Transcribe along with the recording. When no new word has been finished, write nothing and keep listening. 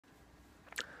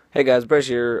Hey guys, Bryce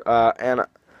here, and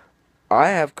I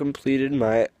have completed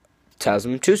my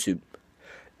TASM 2 suit.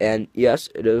 And yes,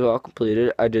 it is all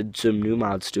completed. I did some new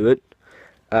mods to it.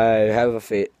 I have a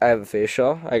face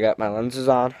shell. I got my lenses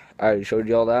on. I already showed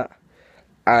you all that.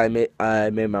 I made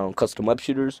my own custom web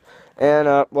shooters.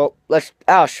 And well,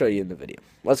 I'll show you in the video.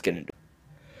 Let's get into it.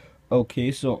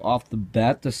 Okay, so off the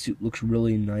bat, the suit looks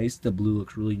really nice. The blue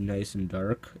looks really nice and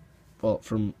dark. Well,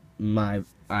 from my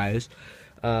eyes.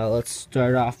 Let's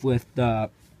start off with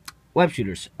the web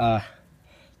shooters. The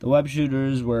web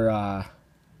shooters were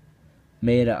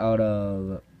made out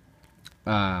of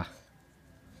uh,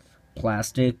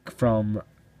 plastic from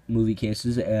movie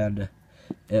cases, and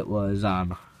it was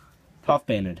puff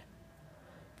painted.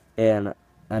 And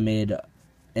I made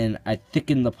and I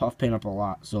thickened the puff paint up a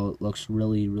lot, so it looks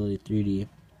really, really 3D.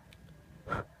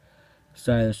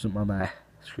 Sorry, there's something on my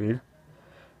screen.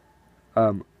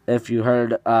 If you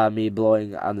heard me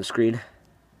blowing on the screen,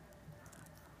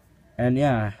 and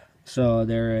yeah, so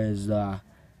there is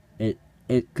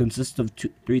it consists of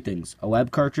three things: a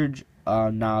web cartridge, a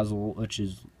nozzle, which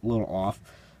is a little off,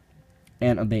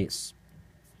 and a base.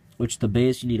 Which the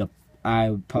base you need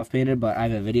I puff painted, but I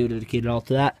have a video dedicated all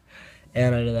to that,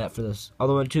 and I did that for this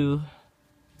other one too.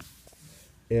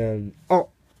 And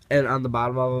and on the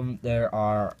bottom of them there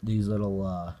are these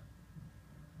little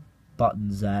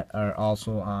buttons that are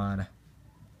also on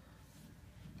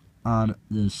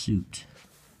the suit.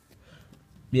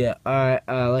 Yeah, alright,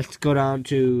 let's go down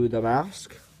to the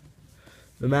mask.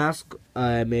 The mask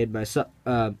I made myself.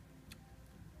 I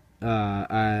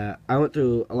went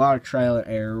through a lot of trial and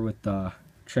error with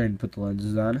trying to put the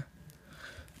lenses on.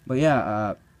 But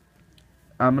yeah,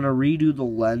 I'm gonna redo the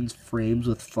lens frames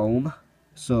with foam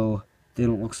so they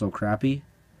don't look so crappy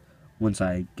once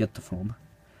I get the foam.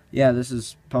 Yeah, this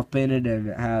is puff painted and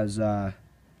it has a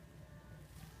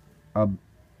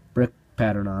brick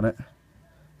pattern on it.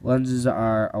 Lenses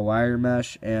are a wire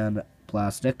mesh and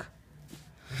plastic,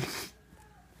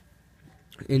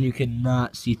 and you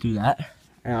cannot see through that.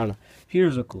 And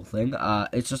here's a cool thing.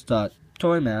 It's just a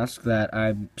toy mask that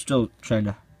I'm still trying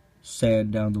to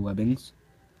sand down the webbings.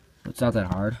 It's not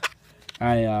that hard.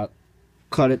 I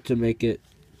cut it to make it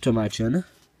to my chin.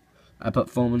 I put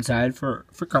foam inside for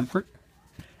comfort.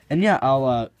 And yeah,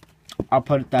 I'll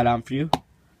put that on for you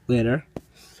later.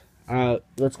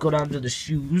 Let's go down to the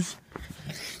shoes.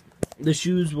 The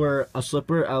shoes were a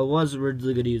slipper. I was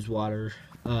originally going to use water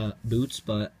boots,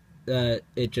 but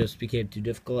it just became too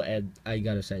difficult, and I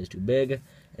got a size too big.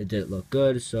 It didn't look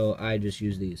good, so I just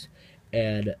used these.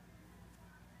 And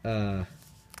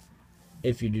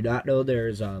if you do not know,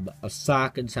 there's a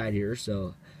sock inside here,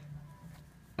 so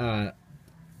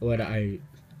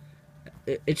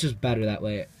it's just better that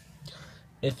way.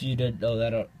 If you didn't know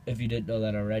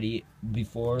that already,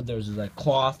 before there's like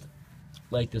cloth,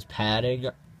 like this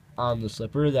padding on the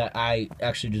slipper that I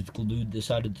actually just glued this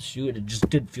onto the shoe, and it just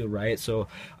didn't feel right, so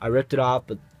I ripped it off.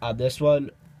 But on this one,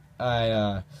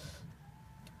 I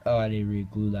didn't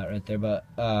re-glue that right there, but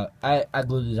I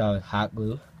glued these on with hot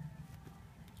glue.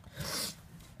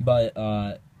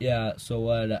 But yeah, so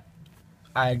what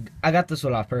I got this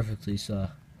one off perfectly, so.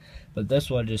 But this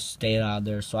one just stayed on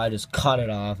there, so I just cut it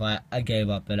off. I gave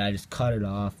up and I just cut it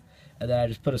off. And then I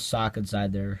just put a sock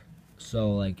inside there.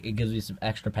 So, like, it gives me some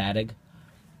extra padding.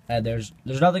 And there's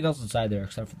nothing else inside there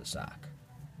except for the sock.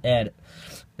 And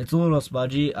it's a little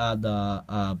smudgy on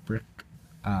the brick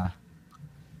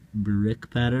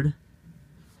pattern.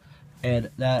 And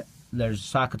there's a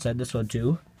sock inside this one,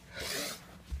 too.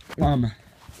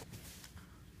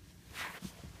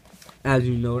 As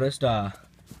you noticed,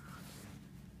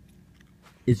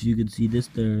 if you can see this,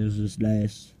 there's this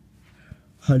nice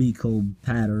honeycomb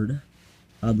pattern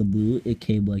on the blue. It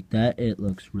came like that. It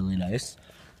looks really nice.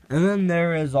 And then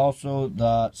there is also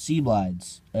the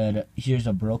C-blinds. And here's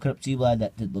a broken up C-blind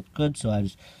that didn't look good, so I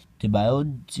just did my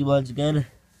own C-blinds again.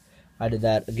 I did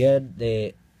that again.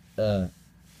 They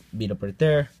meet up right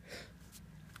there.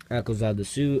 That goes on the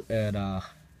suit, and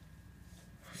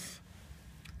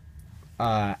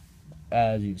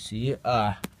as you can see,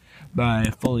 my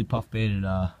fully puff painted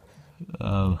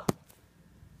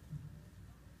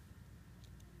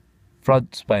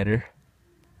front spider.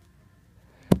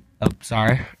 Oh,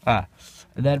 sorry. And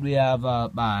then we have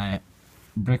my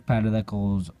brick pattern that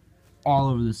goes all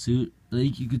over the suit.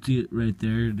 Like you can see it right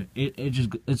there.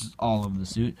 It's all over the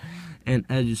suit. And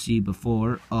as you see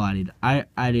before, I need to add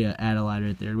a line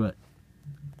right there, but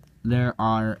there's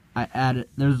a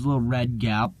little red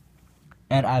gap,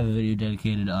 and I have a video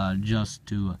dedicated just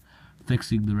to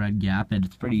fixing the red gap, and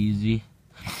it's pretty easy.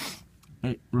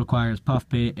 It requires puff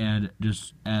paint and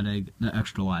just adding the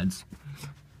extra lines.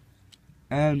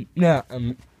 And yeah,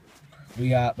 we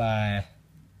got my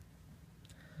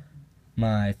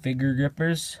finger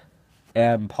grippers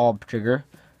and palm trigger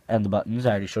and the buttons.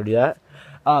 I already showed you that.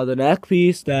 The neck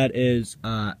piece, that is,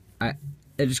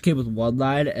 it just came with one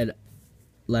line and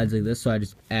lines like this, so I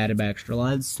just added my extra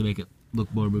lines to make it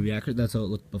look more movie accurate. That's how it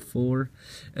looked before,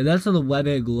 and that's how the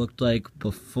webbing looked like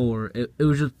before. It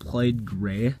was just plain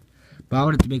gray, but I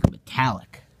wanted to make it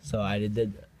metallic, so I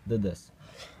did this.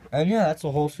 And yeah, that's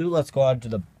the whole suit. Let's go on to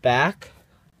the back.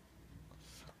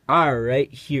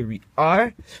 Alright, here we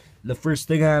are. The first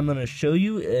thing I'm going to show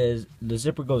you is the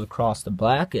zipper goes across the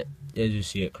back. As you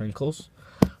see, it crinkles.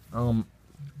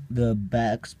 The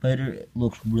back spider, it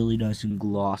looks really nice and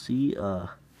glossy.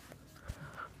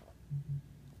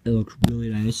 It looks really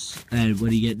nice. And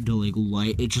when you get into like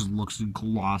light, it just looks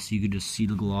glossy. You can just see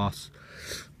the gloss.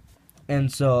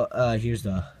 And so here's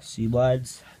the seam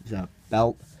lines. There's a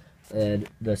belt, and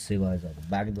the seam lines on the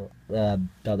back of the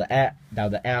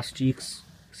down the ass cheeks.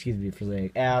 Excuse me for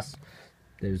saying ass.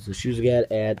 There's the shoes again,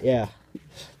 and yeah,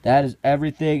 that is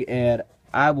everything. And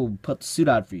I will put the suit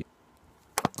on for you.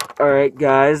 All right,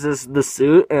 guys, this is the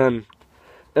suit, and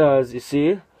as you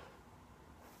see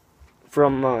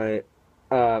from my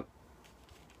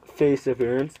face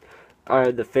appearance, I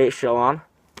had the face shell on.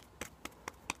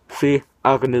 See,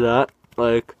 I can do that,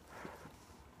 like,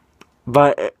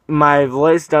 but my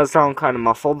voice does sound kind of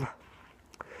muffled,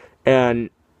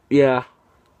 and yeah,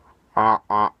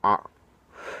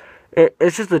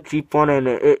 it's just a cheap one, and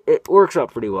it works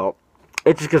out pretty well.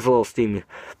 It just gets a little steamy,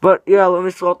 but yeah, let me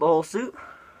swap the whole suit.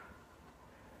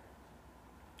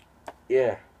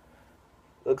 Yeah,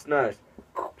 looks nice.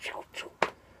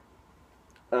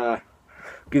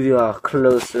 Give you a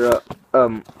closer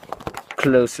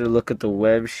look at the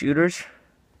web shooters.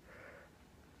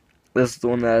 This is the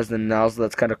one that has the nozzle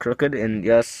that's kind of crooked, and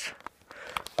yes,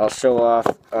 I'll show off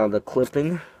the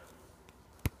clipping.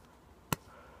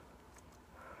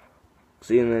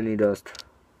 See, and then you just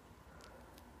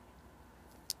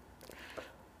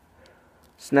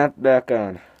snap back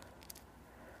on.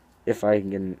 If I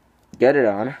can get it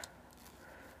on.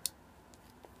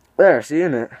 There,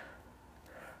 seeing it?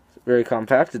 It's very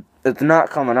compact. It's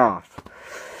not coming off.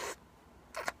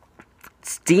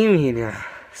 It's steamy in here.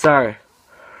 Sorry.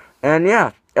 And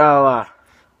yeah, I'll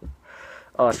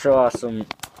show off some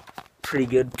pretty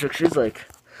good pictures, like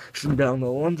some down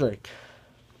low ones, like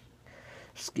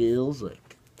skills,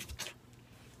 like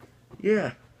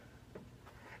yeah.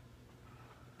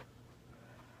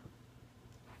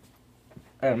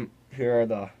 Here are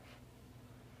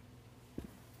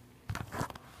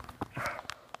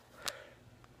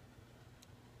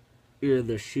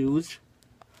the shoes.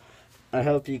 I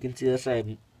hope you can see this.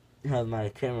 I have my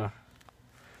camera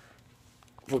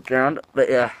flipped around, but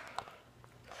yeah,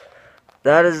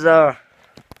 that is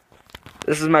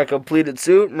this is my completed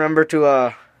suit. Remember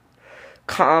to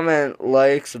comment,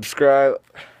 like, subscribe.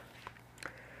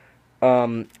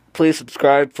 Please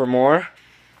subscribe for more,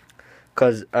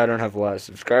 because I don't have a lot of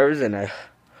subscribers, and I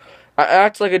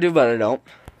act like I do, but I don't.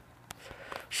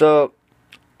 So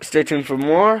stay tuned for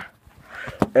more,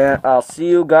 and I'll see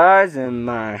you guys in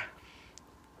my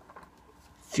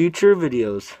future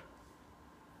videos.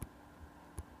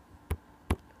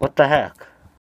 What the heck?